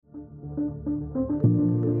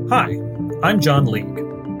Hi, I'm John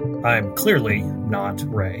League. I'm clearly not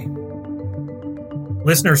Ray.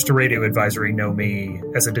 Listeners to Radio Advisory know me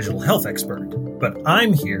as a digital health expert, but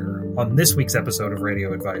I'm here on this week's episode of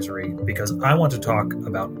Radio Advisory because I want to talk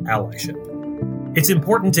about allyship. It's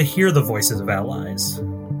important to hear the voices of allies.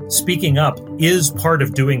 Speaking up is part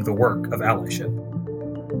of doing the work of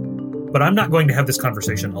allyship. But I'm not going to have this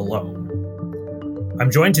conversation alone. I'm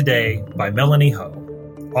joined today by Melanie Ho,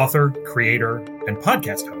 author, creator, and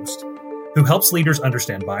podcast host, who helps leaders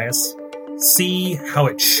understand bias, see how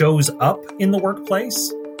it shows up in the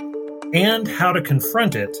workplace, and how to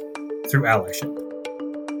confront it through allyship.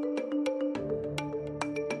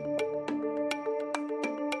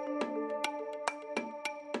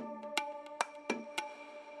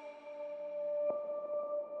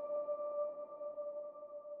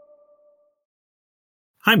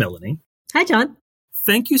 Hi, Melanie. Hi, John.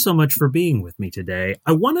 Thank you so much for being with me today.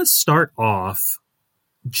 I want to start off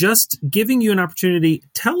just giving you an opportunity.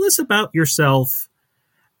 Tell us about yourself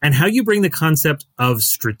and how you bring the concept of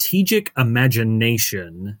strategic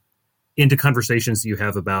imagination into conversations you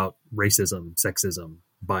have about racism, sexism,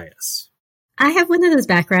 bias. I have one of those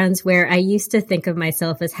backgrounds where I used to think of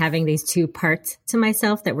myself as having these two parts to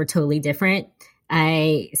myself that were totally different.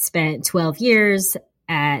 I spent 12 years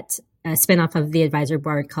at a spinoff of the advisory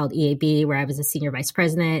board called EAB, where I was a senior vice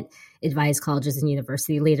president, advised colleges and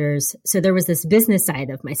university leaders. So there was this business side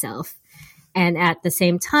of myself. And at the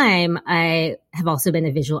same time, I have also been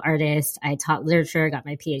a visual artist. I taught literature, got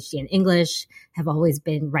my PhD in English, have always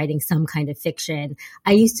been writing some kind of fiction.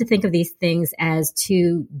 I used to think of these things as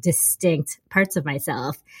two distinct parts of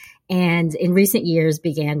myself. And in recent years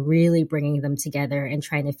began really bringing them together and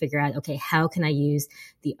trying to figure out, okay, how can I use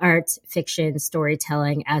the art, fiction,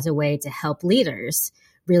 storytelling as a way to help leaders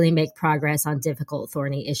really make progress on difficult,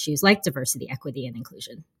 thorny issues like diversity, equity, and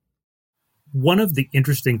inclusion? One of the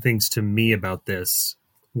interesting things to me about this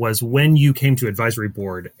was when you came to advisory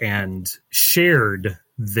board and shared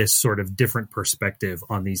this sort of different perspective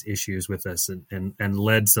on these issues with us and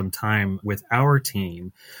led some time with our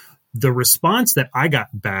team. The response that I got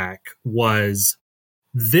back was,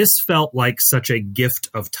 this felt like such a gift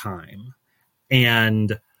of time.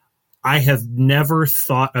 And I have never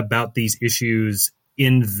thought about these issues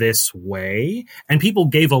in this way. And people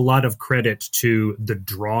gave a lot of credit to the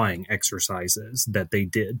drawing exercises that they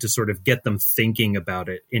did to sort of get them thinking about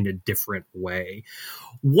it in a different way.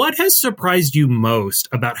 What has surprised you most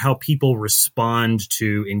about how people respond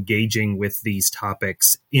to engaging with these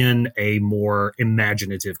topics in a more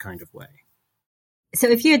imaginative kind of way? So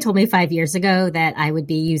if you had told me 5 years ago that I would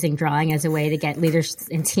be using drawing as a way to get leaders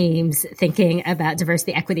and teams thinking about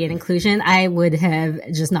diversity, equity, and inclusion, I would have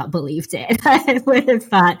just not believed it. I would have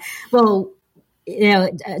thought, well,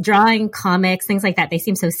 drawing, comics, things like that, they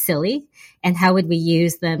seem so silly. And how would we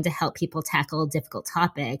use them to help people tackle difficult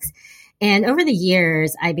topics? And over the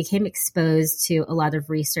years, I became exposed to a lot of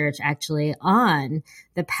research actually on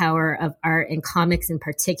the power of art and comics in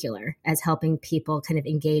particular as helping people kind of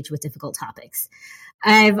engage with difficult topics.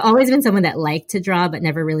 I've always been someone that liked to draw, but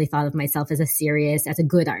never really thought of myself as a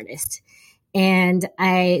good artist. And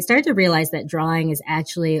I started to realize that drawing is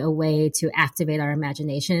actually a way to activate our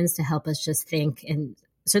imaginations to help us just think and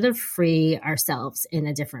sort of free ourselves in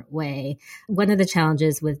a different way. One of the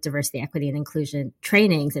challenges with diversity, equity, and inclusion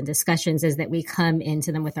trainings and discussions is that we come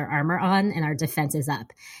into them with our armor on and our defense is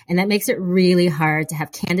up. And that makes it really hard to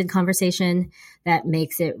have candid conversation. That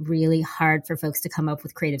makes it really hard for folks to come up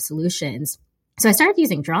with creative solutions. So I started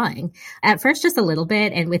using drawing at first, just a little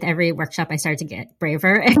bit. And with every workshop, I started to get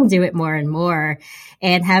braver and do it more and more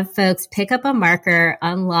and have folks pick up a marker,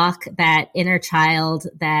 unlock that inner child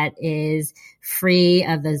that is free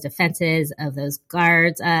of those defenses, of those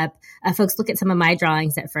guards up. Folks look at some of my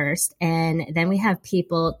drawings at first, and then we have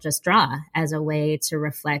people just draw as a way to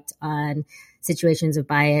reflect on situations of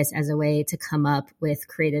bias, as a way to come up with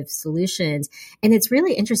creative solutions. And it's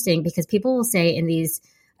really interesting because people will say in these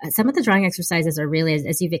some of the drawing exercises are really,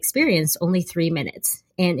 as you've experienced, only 3 minutes.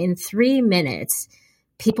 And in 3 minutes,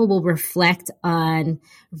 people will reflect on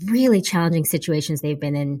really challenging situations they've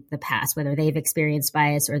been in the past, whether they've experienced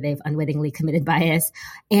bias or they've unwittingly committed bias.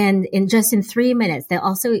 And in 3 minutes, they'll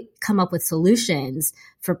also come up with solutions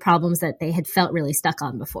for problems that they had felt really stuck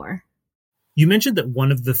on before. You mentioned that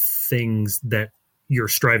one of the things that you're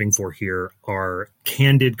striving for here are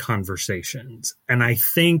candid conversations. And I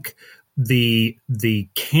think the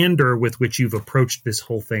candor with which you've approached this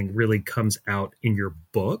whole thing really comes out in your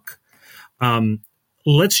book.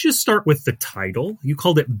 Let's just start with the title. You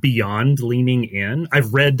called it Beyond Leaning In.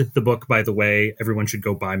 I've read the book, by the way. Everyone should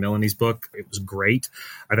go buy Melanie's book. It was great.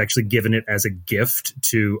 I've actually given it as a gift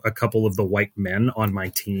to a couple of the white men on my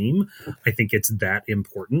team. I think it's that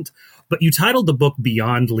important. But you titled the book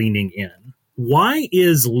Beyond Leaning In. Why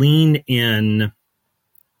is lean in,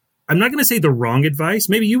 I'm not going to say the wrong advice.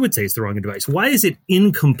 Maybe you would say it's the wrong advice. Why is it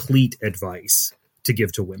incomplete advice to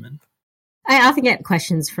give to women? I often get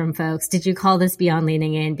questions from folks. Did you call this Beyond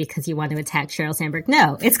Leaning In because you want to attack Sheryl Sandberg?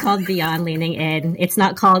 No, it's called Beyond Leaning In. It's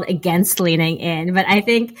not called Against Leaning In. But I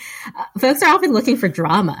think folks are often looking for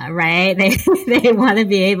drama, right? They want to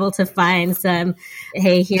be able to find some,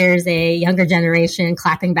 hey, here's a younger generation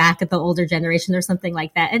clapping back at the older generation or something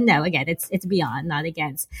like that. And no, again, it's beyond, not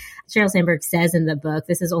against. Sheryl Sandberg says in the book,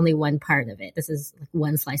 this is only one part of it. This is like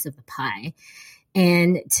one slice of the pie.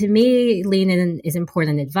 And to me, lean in is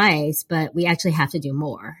important advice, but we actually have to do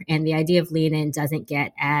more. And the idea of lean in doesn't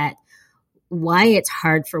get at why it's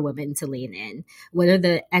hard for women to lean in. What are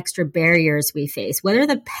the extra barriers we face? What are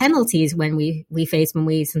the penalties when we face when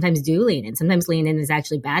we sometimes do lean in? Sometimes lean in is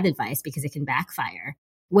actually bad advice because it can backfire.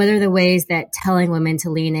 What are the ways that telling women to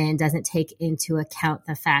lean in doesn't take into account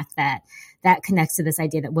the fact that that connects to this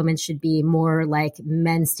idea that women should be more like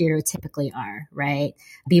men stereotypically are, right?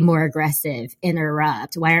 Be more aggressive,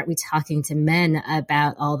 interrupt. Why aren't we talking to men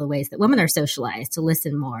about all the ways that women are socialized to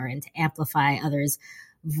listen more and to amplify others'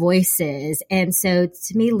 voices? And so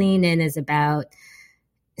to me, lean in is about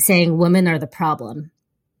saying women are the problem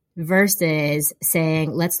versus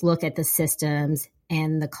saying, let's look at the systems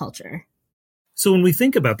and the culture. So when we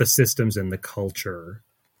think about the systems and the culture,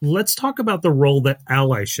 let's talk about the role that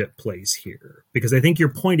allyship plays here, because I think you're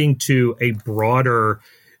pointing to a broader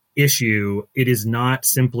issue. It is not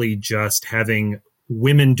simply just having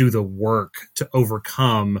women do the work to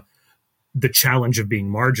overcome the challenge of being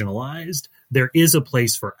marginalized. There is a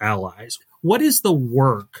place for allies. What is the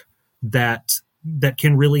work that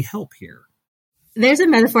can really help here? There's a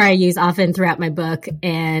metaphor I use often throughout my book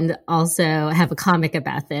and also have a comic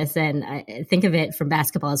about this. And I think of it from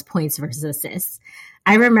basketball as points versus assists.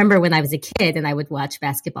 I remember when I was a kid and I would watch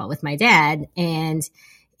basketball with my dad, and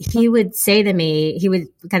he would say to me, he would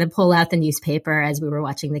kind of pull out the newspaper as we were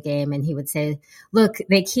watching the game, and he would say, look,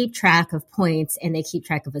 they keep track of points and they keep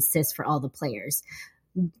track of assists for all the players,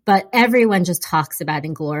 but everyone just talks about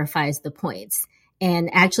and glorifies the points.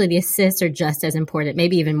 And actually, the assists are just as important,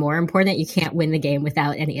 maybe even more important. You can't win the game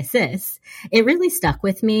without any assists. It really stuck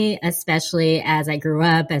with me, especially as I grew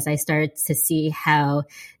up, as I started to see how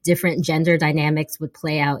different gender dynamics would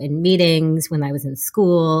play out in meetings when I was in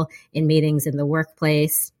school, in meetings in the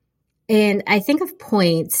workplace. And I think of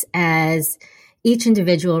points as each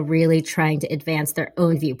individual really trying to advance their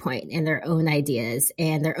own viewpoint and their own ideas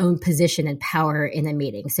and their own position and power in a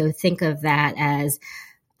meeting. So think of that as,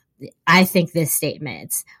 I think this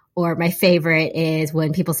statement, or my favorite is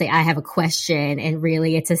when people say, I have a question, and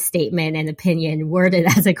really it's a statement and opinion worded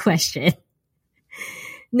as a question.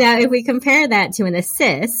 Now, if we compare that to an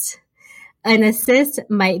assist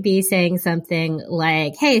might be saying something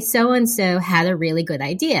like, hey, so-and-so had a really good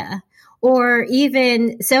idea, or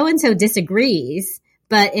even so-and-so disagrees.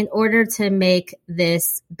 But in order to make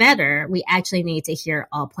this better, we actually need to hear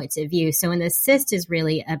all points of view. So an assist is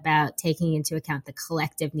really about taking into account the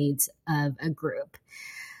collective needs of a group.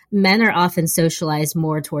 Men are often socialized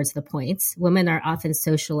more towards the points. Women are often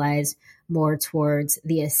socialized more towards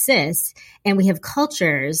the assists. And we have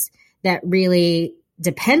cultures that really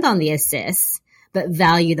depend on the assists, but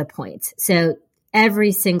value the points. So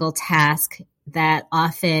every single task that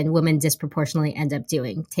often women disproportionately end up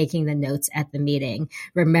doing, taking the notes at the meeting,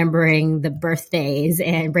 remembering the birthdays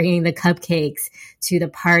and bringing the cupcakes to the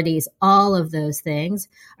parties, all of those things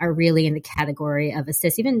are really in the category of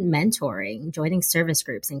assist, even mentoring, joining service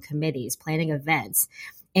groups and committees, planning events.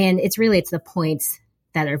 And it's the points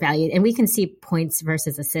that are valued. And we can see points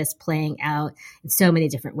versus assist playing out in so many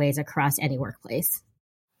different ways across any workplace.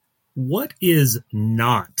 What is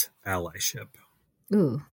not allyship?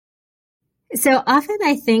 Ooh. So often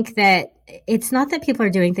I think that it's not that people are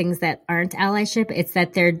doing things that aren't allyship. It's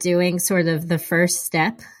that they're doing sort of the first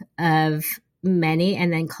step of many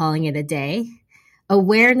and then calling it a day.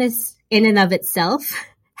 Awareness in and of itself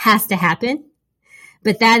has to happen,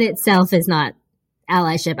 but that itself is not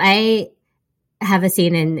allyship. I have a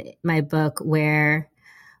scene in my book where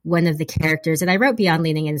one of the characters, and I wrote Beyond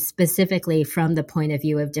Leaning In specifically from the point of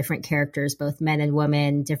view of different characters, both men and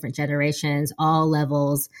women, different generations, all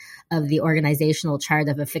levels of the organizational chart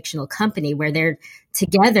of a fictional company, where they're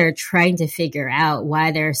together trying to figure out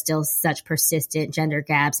why there are still such persistent gender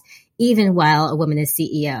gaps, even while a woman is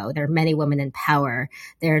CEO. There are many women in power.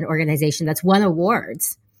 They're an organization that's won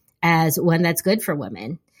awards as one that's good for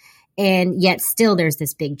women. And yet still there's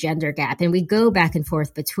this big gender gap. And we go back and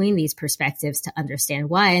forth between these perspectives to understand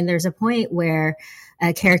why. And there's a point where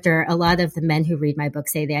a character, a lot of the men who read my book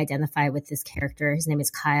say they identify with this character. His name is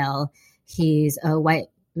Kyle. He's a white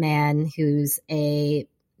man who's a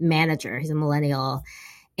manager. He's a millennial.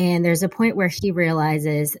 And there's a point where he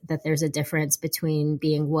realizes that there's a difference between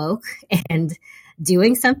being woke and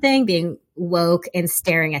doing something, being woke and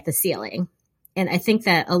staring at the ceiling. And I think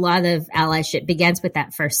that a lot of allyship begins with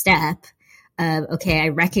that first step of, okay, I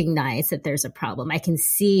recognize that there's a problem. I can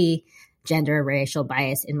see gender or racial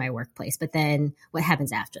bias in my workplace, but then what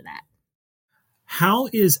happens after that? How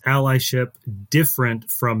is allyship different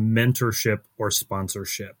from mentorship or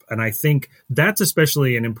sponsorship? And I think that's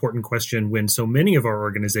especially an important question when so many of our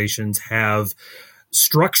organizations have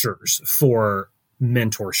structures for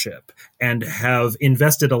mentorship and have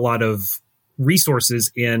invested a lot of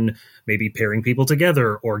resources in maybe pairing people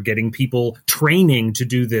together or getting people training to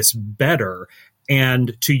do this better.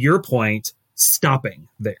 And to your point, stopping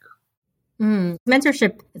there.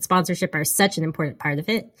 Mentorship and sponsorship are such an important part of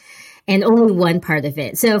it, and only one part of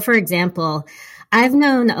it. So, for example, I've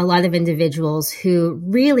known a lot of individuals who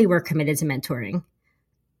really were committed to mentoring.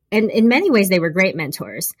 And in many ways, they were great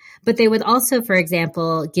mentors. But they would also, for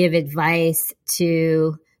example, give advice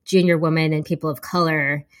to junior women and people of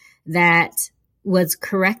color that was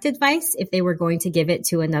correct advice if they were going to give it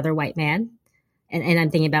to another white man. And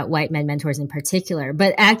I'm thinking about white men mentors in particular,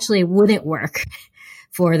 but actually wouldn't work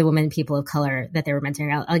for the women and people of color that they were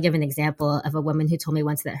mentoring. I'll give an example of a woman who told me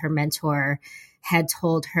once that her mentor had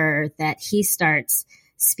told her that he starts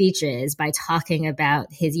speeches by talking about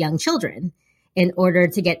his young children in order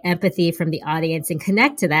to get empathy from the audience and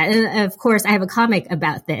connect to that. And of course, I have a comic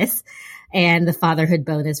about this and the fatherhood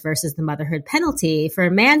bonus versus the motherhood penalty. For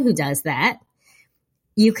a man who does that,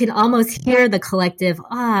 you can almost hear the collective,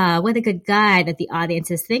 what a good guy that the audience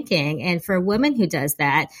is thinking. And for a woman who does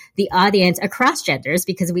that, the audience across genders,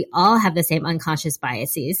 because we all have the same unconscious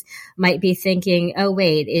biases, might be thinking, oh,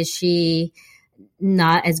 wait, is she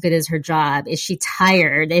not as good as her job? Is she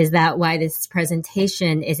tired? Is that why this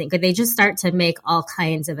presentation isn't good? They just start to make all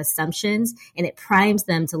kinds of assumptions, and it primes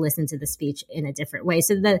them to listen to the speech in a different way.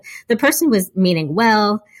 So the person was meaning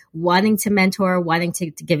well, wanting to mentor, wanting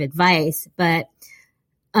to give advice, but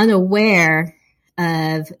unaware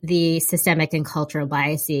of the systemic and cultural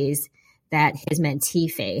biases that his mentee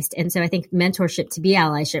faced. And so I think mentorship to be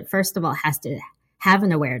allyship, first of all, has to have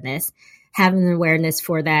an awareness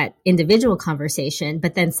for that individual conversation,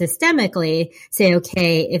 but then systemically say,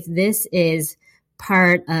 okay, if this is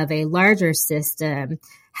part of a larger system,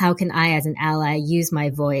 how can I as an ally use my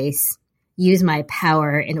voice, use my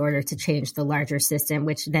power in order to change the larger system,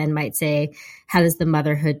 which then might say, how does the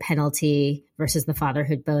motherhood penalty versus the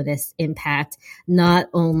fatherhood bonus impact not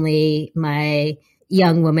only my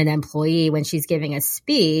young woman employee when she's giving a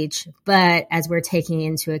speech, but as we're taking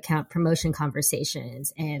into account promotion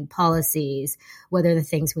conversations and policies, what are the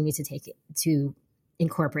things we need to take to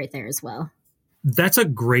incorporate there as well? That's a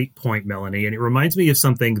great point, Melanie. And it reminds me of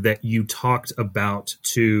something that you talked about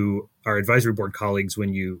to our advisory board colleagues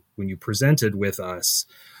when you presented with us,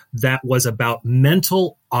 that was about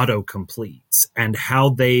mental autocompletes and how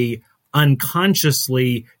they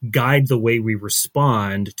unconsciously guide the way we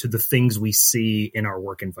respond to the things we see in our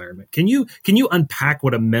work environment. Can you unpack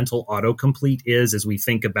what a mental autocomplete is as we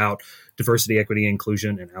think about diversity, equity,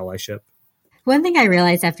 inclusion, and allyship? One thing I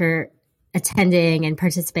realized after attending and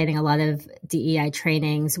participating in a lot of DEI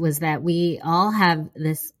trainings was that we all have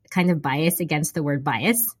this kind of bias against the word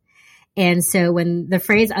bias. And so when the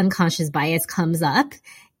phrase unconscious bias comes up,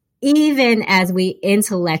 even as we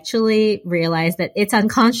intellectually realize that it's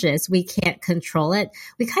unconscious, we can't control it,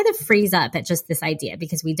 we kind of freeze up at just this idea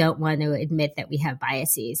because we don't want to admit that we have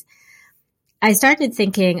biases. I started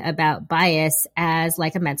thinking about bias as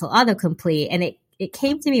like a mental autocomplete, and it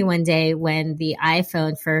came to me one day when the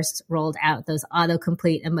iPhone first rolled out those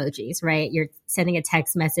autocomplete emojis, right? You're sending a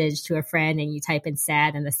text message to a friend and you type in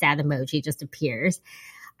sad and the sad emoji just appears.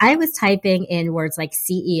 I was typing in words like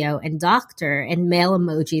CEO and doctor, and male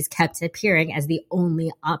emojis kept appearing as the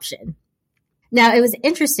only option. Now, it was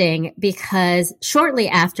interesting because shortly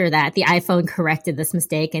after that, the iPhone corrected this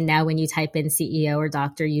mistake. And now when you type in CEO or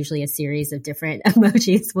doctor, usually a series of different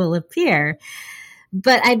emojis will appear.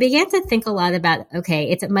 But I began to think a lot about, okay,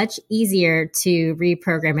 it's much easier to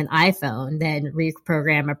reprogram an iPhone than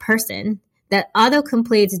reprogram a person. That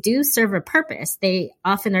autocompletes do serve a purpose. They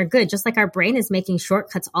often are good, just like our brain is making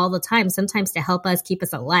shortcuts all the time, sometimes to help us keep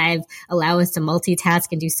us alive, allow us to multitask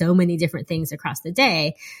and do so many different things across the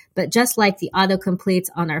day. But just like the autocompletes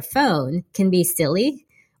on our phone can be silly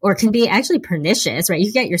or can be actually pernicious, right?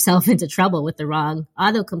 You get yourself into trouble with the wrong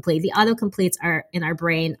autocomplete. The autocompletes are in our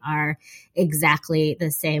brain are exactly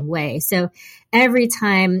the same way. So every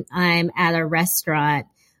time I'm at a restaurant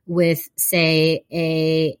with, say,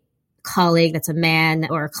 a colleague that's a man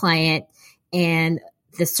or a client, and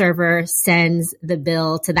the server sends the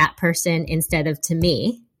bill to that person instead of to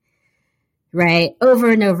me, right? Over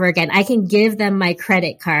and over again, I can give them my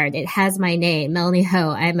credit card. It has my name, Melanie Ho.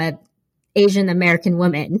 I'm a Asian American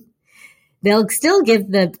woman. They'll still give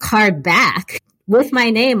the card back with my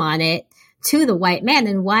name on it to the white man.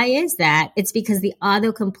 And why is that? It's because the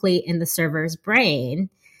autocomplete in the server's brain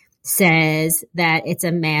says that it's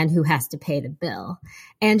a man who has to pay the bill.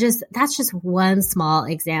 And that's just one small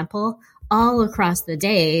example. All across the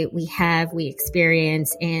day, we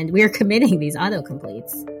experience, and we are committing these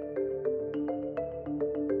autocompletes.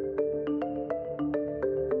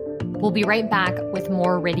 We'll be right back with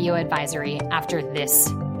more Radio Advisory after this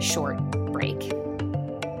short break.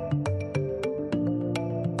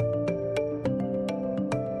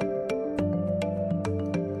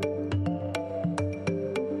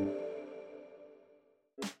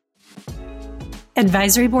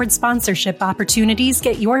 Advisory board sponsorship opportunities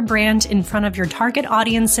get your brand in front of your target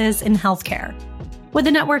audiences in healthcare. With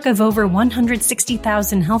a network of over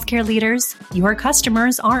 160,000 healthcare leaders, your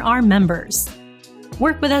customers are our members.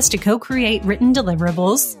 Work with us to co-create written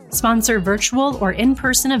deliverables, sponsor virtual or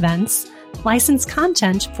in-person events, license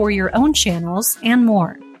content for your own channels, and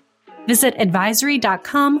more. Visit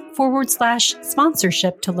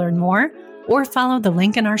advisory.com/sponsorship to learn more, or follow the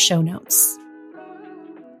link in our show notes.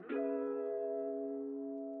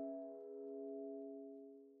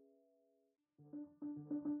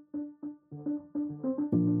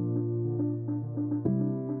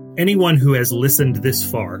 Anyone who has listened this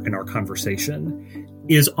far in our conversation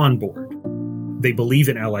is on board. They believe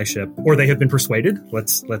in allyship, or they have been persuaded.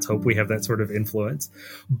 Let's hope we have that sort of influence.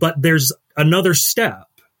 But there's another step,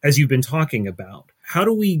 as you've been talking about. How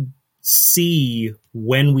do we see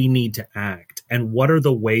when we need to act, and what are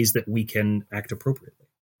the ways that we can act appropriately?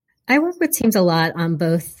 I work with teams a lot on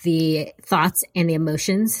both the thoughts and the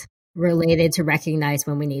emotions related to recognize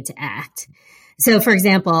when we need to act. So, for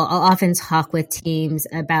example, I'll often talk with teams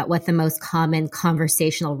about what the most common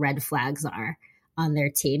conversational red flags are on their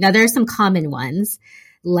team. Now, there are some common ones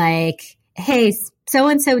like, hey,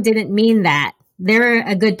 so-and-so didn't mean that. They're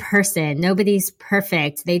a good person. Nobody's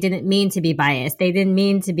perfect. They didn't mean to be biased. They didn't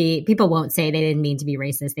mean to be, people won't say they didn't mean to be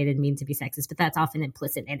racist. They didn't mean to be sexist, but that's often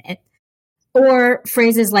implicit in it. Or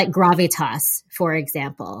phrases like gravitas, for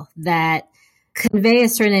example, that convey a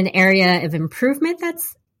certain area of improvement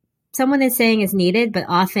that's someone is saying is needed, but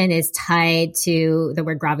often is tied to the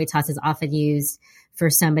word gravitas is often used for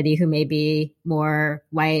somebody who may be more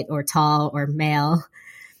white or tall or male.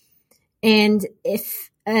 And if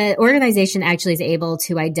an organization actually is able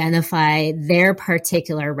to identify their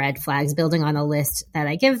particular red flags, building on a list that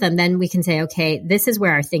I give them, then we can say, okay, this is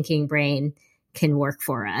where our thinking brain can work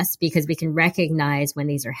for us because we can recognize when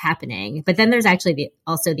these are happening. But then there's actually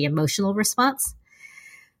also the emotional response.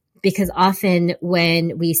 Because often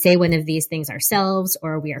when we say one of these things ourselves,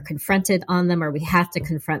 or we are confronted on them, or we have to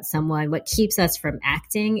confront someone, what keeps us from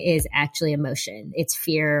acting is actually emotion. It's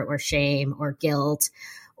fear or shame or guilt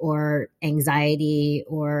or anxiety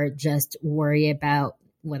or just worry about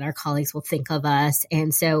what our colleagues will think of us.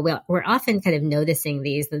 And so we're often kind of noticing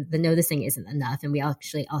these. The noticing isn't enough. And we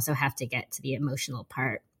actually also have to get to the emotional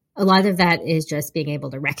part. A lot of that is just being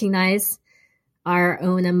able to recognize our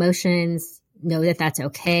own emotions, know that that's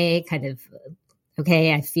okay, kind of,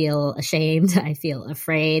 okay, I feel ashamed, I feel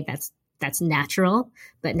afraid, that's natural,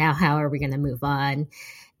 but now how are we going to move on?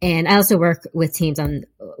 And I also work with teams on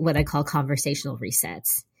what I call conversational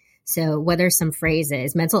resets. So what are some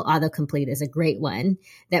phrases? Mental autocomplete is a great one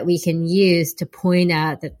that we can use to point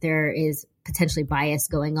out that there is potentially bias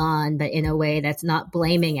going on, but in a way that's not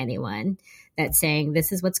blaming anyone, that's saying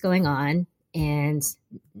this is what's going on and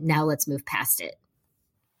now let's move past it.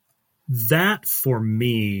 That, for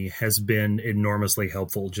me, has been enormously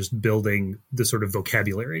helpful, just building the sort of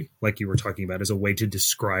vocabulary, like you were talking about, as a way to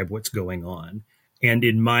describe what's going on. And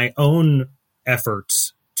in my own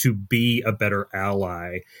efforts to be a better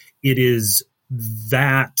ally, it is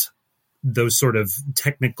those sort of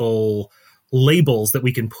technical labels that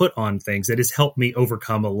we can put on things that has helped me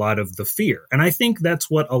overcome a lot of the fear. And I think that's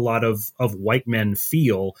what a lot of white men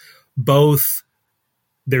feel. Both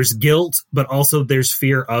there's guilt, but also there's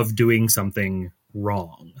fear of doing something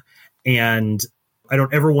wrong. And I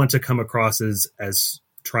don't ever want to come across as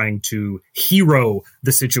trying to hero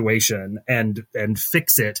the situation and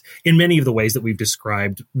fix it in many of the ways that we've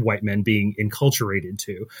described white men being enculturated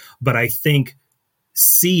to. But I think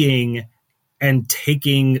seeing and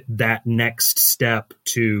taking that next step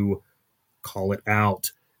to call it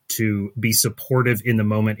out, to be supportive in the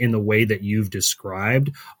moment in the way that you've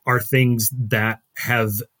described, are things that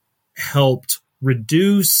have helped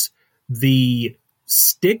reduce the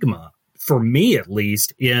stigma, for me at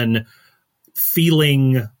least, in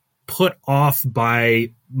feeling put off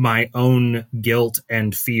by my own guilt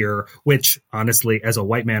and fear, which honestly, as a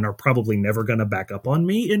white man, are probably never going to back up on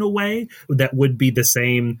me in a way that would be the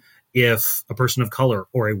same if a person of color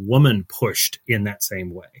or a woman pushed in that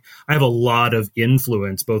same way. I have a lot of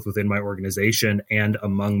influence both within my organization and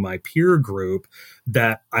among my peer group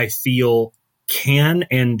that I feel can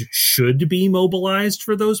and should be mobilized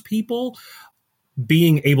for those people.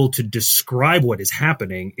 Being able to describe what is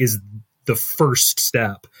happening is the first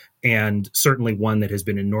step, and certainly one that has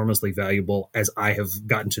been enormously valuable as I have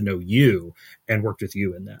gotten to know you and worked with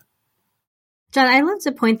you in that. John, I love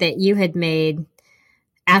the point that you had made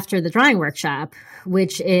after the drawing workshop,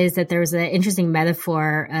 which is that there was an interesting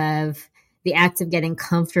metaphor of the act of getting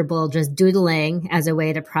comfortable just doodling as a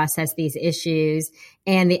way to process these issues,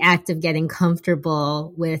 and the act of getting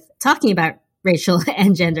comfortable with talking about racial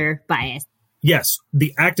and gender bias. Yes,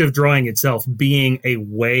 the act of drawing itself being a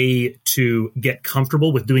way to get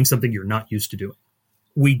comfortable with doing something you're not used to doing.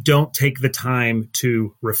 We don't take the time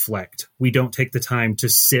to reflect. We don't take the time to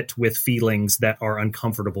sit with feelings that are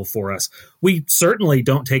uncomfortable for us. We certainly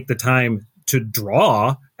don't take the time to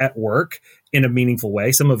draw at work in a meaningful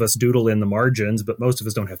way. Some of us doodle in the margins, but most of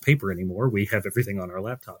us don't have paper anymore. We have everything on our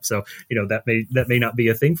laptop. So, that may not be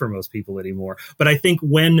a thing for most people anymore. But I think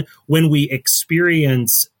when we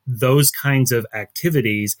experience those kinds of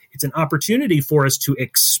activities, it's an opportunity for us to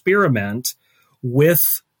experiment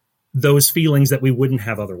with those feelings that we wouldn't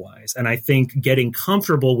have otherwise. And I think getting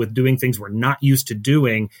comfortable with doing things we're not used to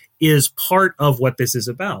doing is part of what this is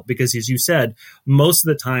about. Because as you said, most of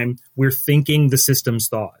the time we're thinking the system's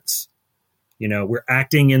thoughts. We're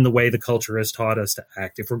acting in the way the culture has taught us to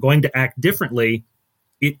act. If we're going to act differently,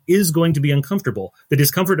 it is going to be uncomfortable. The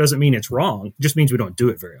discomfort doesn't mean it's wrong. It just means we don't do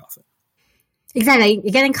it very often. Exactly.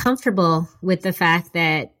 Getting comfortable with the fact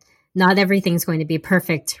that not everything's going to be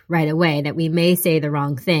perfect right away, that we may say the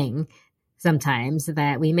wrong thing sometimes,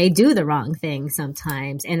 that we may do the wrong thing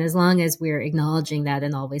sometimes. And as long as we're acknowledging that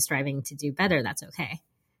and always striving to do better, that's okay.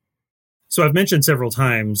 So I've mentioned several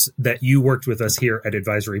times that you worked with us here at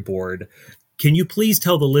Advisory Board. Can you please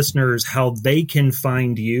tell the listeners how they can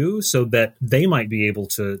find you so that they might be able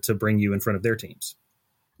to bring you in front of their teams?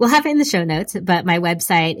 We'll have it in the show notes, but my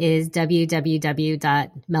website is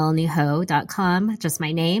www.melanieho.com, just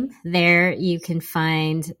my name. There you can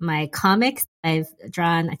find my comics. I've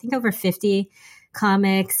drawn, I think, over 50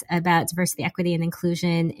 comics about diversity, equity, and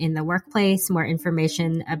inclusion in the workplace, more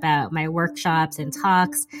information about my workshops and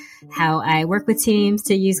talks, how I work with teams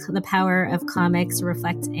to use the power of comics to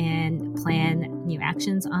reflect and plan new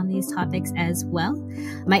actions on these topics as well.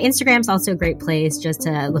 My Instagram is also a great place just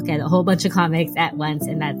to look at a whole bunch of comics at once,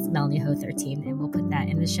 and that's MelanieHo13, and we'll put that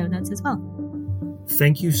in the show notes as well.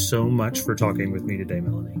 Thank you so much for talking with me today,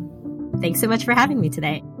 Melanie. Thanks so much for having me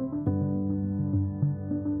today.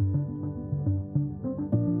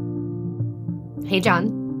 Hey,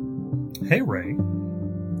 John. Hey, Ray.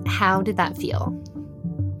 How did that feel?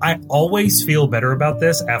 I always feel better about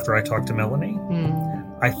this after I talk to Melanie.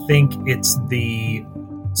 I think it's the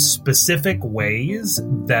specific ways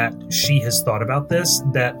that she has thought about this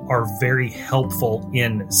that are very helpful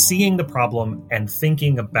in seeing the problem and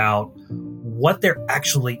thinking about what there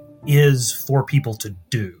actually is for people to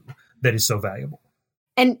do that is so valuable.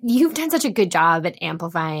 And you've done such a good job at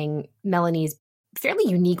amplifying Melanie's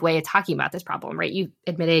fairly unique way of talking about this problem, right? You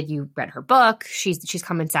admitted you read her book. She's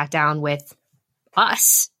come and sat down with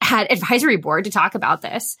us at Advisory Board to talk about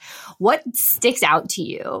this. What sticks out to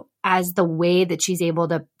you as the way that she's able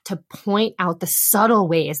to point out the subtle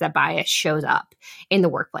ways that bias shows up in the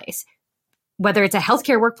workplace, whether it's a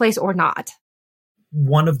healthcare workplace or not?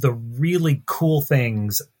 One of the really cool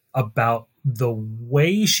things about the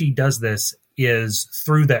way she does this is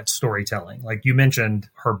through that storytelling. Like you mentioned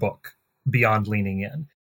her book, Beyond Leaning In.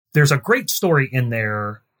 There's a great story in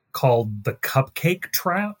there called The Cupcake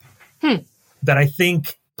Trap that I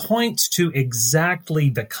think points to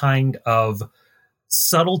exactly the kind of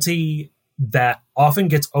subtlety that often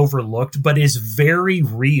gets overlooked, but is very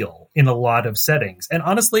real in a lot of settings, and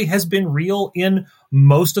honestly has been real in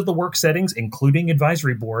most of the work settings, including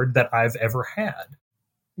advisory board, that I've ever had.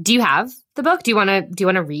 Do you have the book? Do you want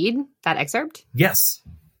to read that excerpt? Yes.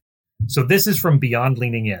 So this is from Beyond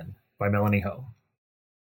Leaning In by Melanie Ho.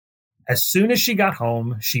 As soon as she got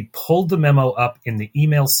home, she pulled the memo up in the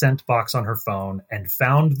email sent box on her phone and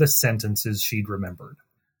found the sentences she'd remembered.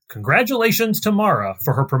 Congratulations to Mara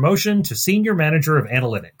for her promotion to Senior Manager of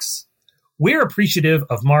Analytics. We're appreciative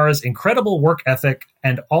of Mara's incredible work ethic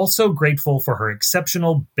and also grateful for her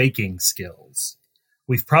exceptional baking skills.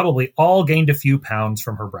 We've probably all gained a few pounds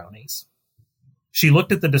from her brownies. She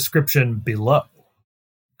looked at the description below.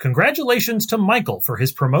 Congratulations to Michael for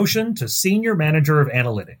his promotion to Senior Manager of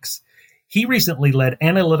Analytics. He recently led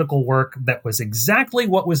analytical work that was exactly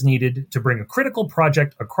what was needed to bring a critical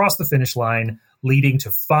project across the finish line, leading to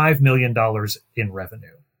 $5 million in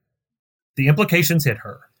revenue. The implications hit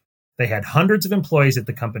her. They had hundreds of employees at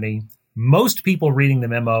the company. Most people reading the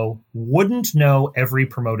memo wouldn't know every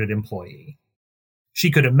promoted employee.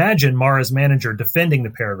 She could imagine Mara's manager defending the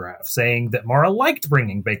paragraph, saying that Mara liked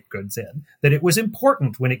bringing baked goods in, that it was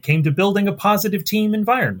important when it came to building a positive team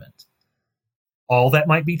environment. All that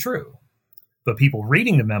might be true, but people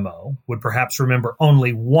reading the memo would perhaps remember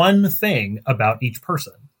only one thing about each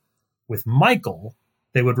person. With Michael,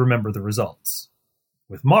 they would remember the results.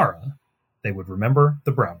 With Mara, they would remember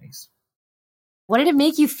the brownies. What did it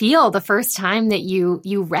make you feel the first time that you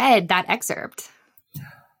read that excerpt?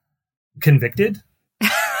 Convicted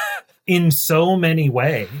in so many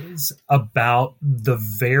ways about the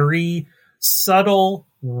very subtle,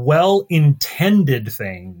 well-intended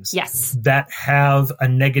things that have a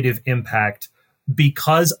negative impact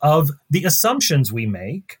because of the assumptions we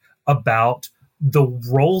make about the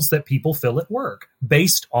roles that people fill at work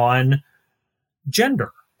based on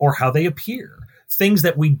gender or how they appear. Things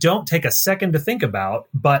that we don't take a second to think about,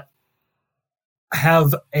 but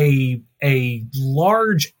have a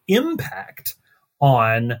large impact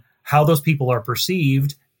on how those people are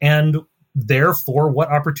perceived and therefore what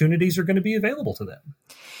opportunities are going to be available to them.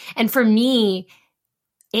 And for me,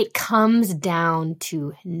 it comes down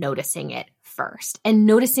to noticing it first and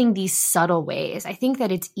noticing these subtle ways. I think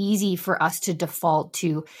that it's easy for us to default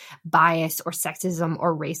to bias or sexism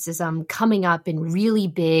or racism coming up in really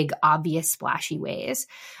big, obvious, splashy ways.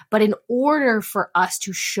 But in order for us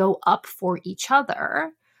to show up for each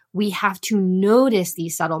other, we have to notice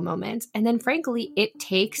these subtle moments. And then frankly, it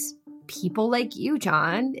takes people like you,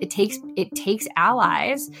 John. It takes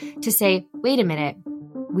allies to say, wait a minute,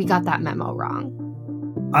 we got that memo wrong.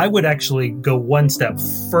 I would actually go one step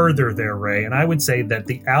further there, Ray, and I would say that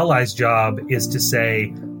the ally's job is to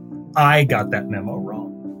say, I got that memo wrong.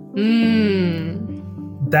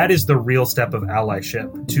 That is the real step of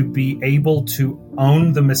allyship, to be able to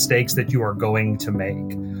own the mistakes that you are going to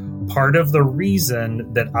make. Part of the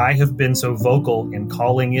reason that I have been so vocal in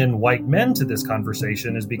calling in white men to this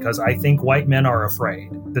conversation is because I think white men are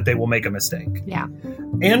afraid that they will make a mistake. Yeah.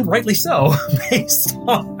 And rightly so, based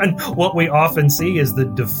on what we often see as the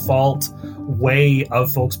default way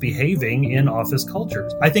of folks behaving in office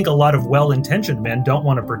cultures. I think a lot of well-intentioned men don't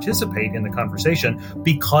want to participate in the conversation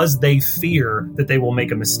because they fear that they will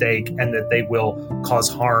make a mistake and that they will cause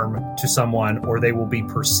harm to someone or they will be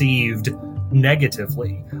perceived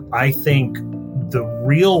negatively. I think the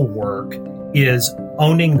real work is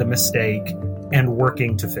owning the mistake and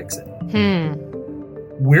working to fix it.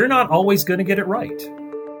 We're not always going to get it right.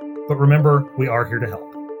 But remember, we are here to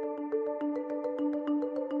help.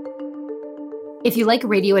 If you like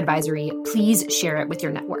Radio Advisory, please share it with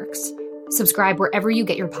your networks. Subscribe wherever you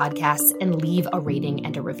get your podcasts and leave a rating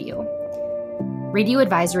and a review. Radio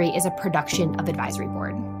Advisory is a production of Advisory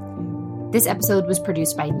Board. This episode was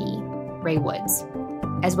produced by me, Ray Woods,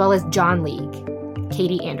 as well as John League,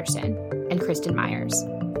 Katie Anderson, and Kristen Myers.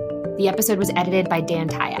 The episode was edited by Dan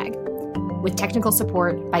Tyag, with technical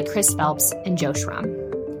support by Chris Phelps and Joe Schrum.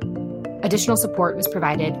 Additional support was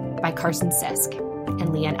provided by Carson Sisk and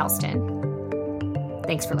Leanne Elston.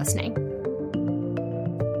 Thanks for listening.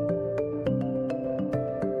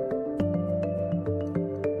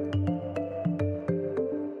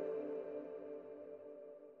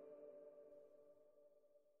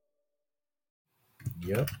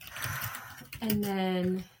 Yep. And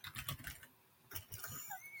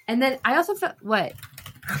then I also felt what?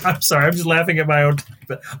 I'm sorry, I'm just laughing at my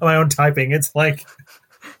own typing. It's like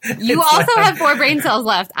you also have 4 brain cells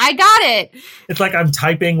left. I got it. It's like I'm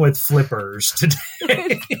typing with flippers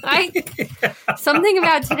today. Something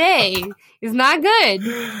about today is not good.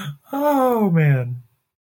 Oh man.